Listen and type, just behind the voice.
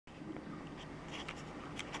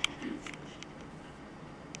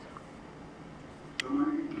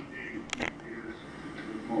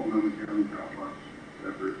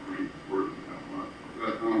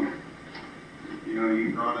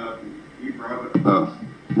Oh,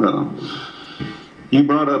 right on. You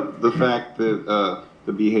brought up the fact that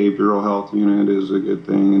the behavioral health unit is a good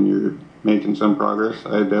thing and you're making some progress.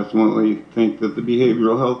 I definitely think that the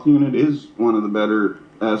behavioral health unit is one of the better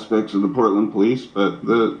aspects of the Portland Police, but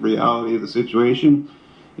the reality of the situation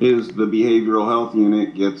is the behavioral health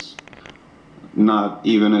unit gets not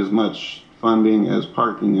even as much funding as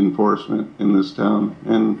parking enforcement in this town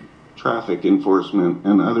and traffic enforcement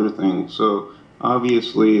and other things. So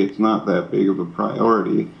obviously it's not that big of a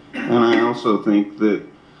priority. And I also think that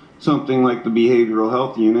something like the behavioral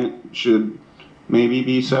health unit should maybe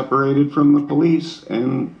be separated from the police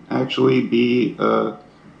and actually be a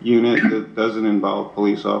unit that doesn't involve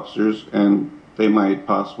police officers, and they might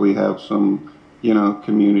possibly have some, you know,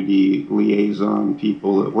 community liaison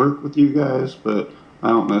people that work with you guys, but I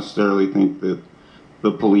don't necessarily think that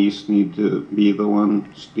the police need to be the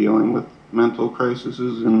ones dealing with mental crises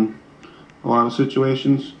in a lot of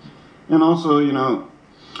situations. And also, you know,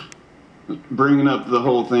 bringing up the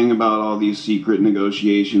whole thing about all these secret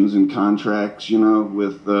negotiations and contracts, you know,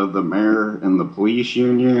 with the mayor and the police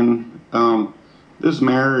union. This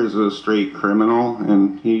mayor is a straight criminal,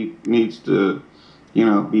 and he needs to, you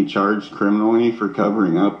know, be charged criminally for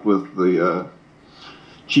covering up with the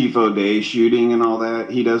Chief O'Day shooting and all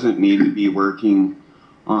that. He doesn't need to be working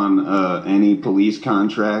on any police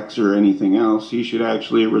contracts or anything else. He should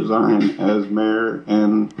actually resign as mayor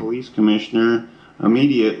and police commissioner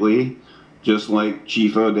immediately, just like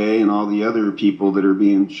Chief O'Day and all the other people that are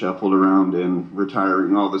being shuffled around and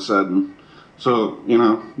retiring all of a sudden. So, you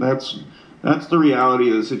know, that's the reality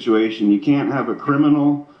of the situation. You can't have a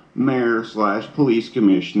criminal mayor / police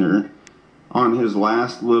commissioner on his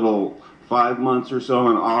last little 5 months or so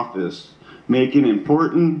in office making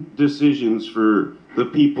important decisions for the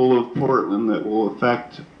people of Portland that will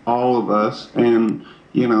affect all of us and,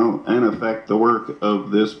 you know, and affect the work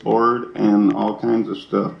of this board and all kinds of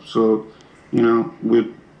stuff. So, you know,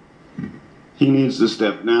 he needs to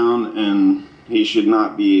step down, and he should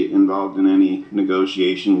not be involved in any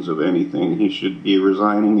negotiations of anything. He should be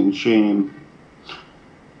resigning in shame.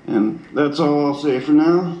 And that's all I'll say for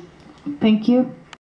now. Thank you.